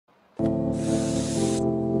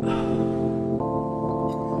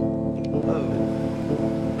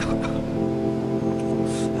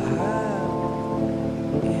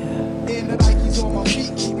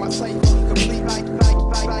type complete like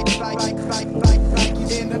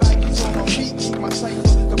Nikes in the Nikes on my feet. Keep my type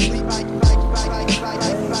complete like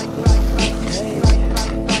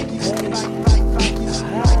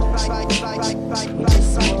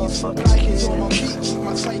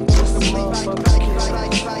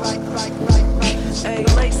Hey,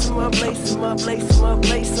 lace 'em up, lace 'em up, lace 'em up,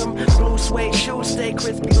 lace 'em. Blue suede shoes stay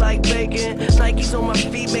crispy like bacon. Nikes on my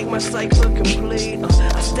feet make my sight look complete.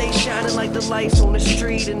 I stay shining like the lights on the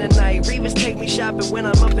street in the night. Revis take me shopping when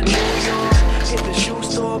I'm up in New York. Hit the shoe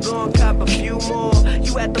store, go and cop a few more.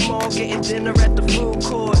 You at the mall getting dinner at the food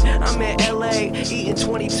court. I'm in LA eating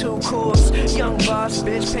 22 course. Young boss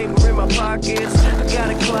bitch, paper in my pockets. I got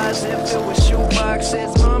a closet filled with shoe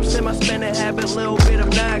boxes. Mom said my spending habit a little bit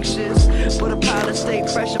obnoxious, but a pilot stay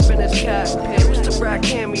fresh up in his cockpit. Used to rock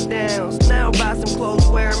hand-me-downs, now buy some clothes,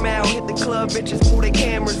 wear them out. Hit the club, bitches pull their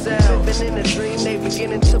cameras out. Living in a dream, they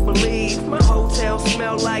beginning to believe. My hotel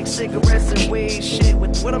smell like cigarettes and weed. Shit,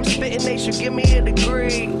 with what I'm spitting, they should give me a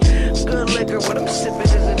degree. Good liquor, what I'm sipping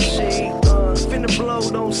isn't cheap. Finna blow,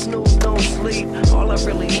 don't snooze, don't sleep. All I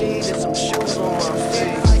really need is some shoes on my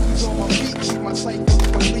feet.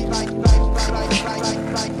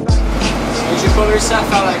 J'ai pas réussi à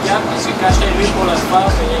faire la gamme parce que quand j'étais arrivé pour le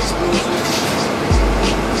faire, il a explosé.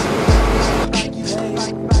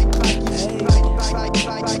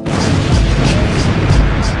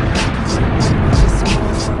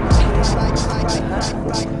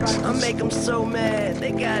 I make them so mad,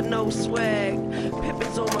 they got no swag.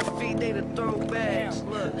 Pippins on my feet, they the throwbacks.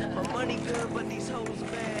 Look, my money good, but these hoes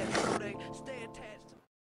bad.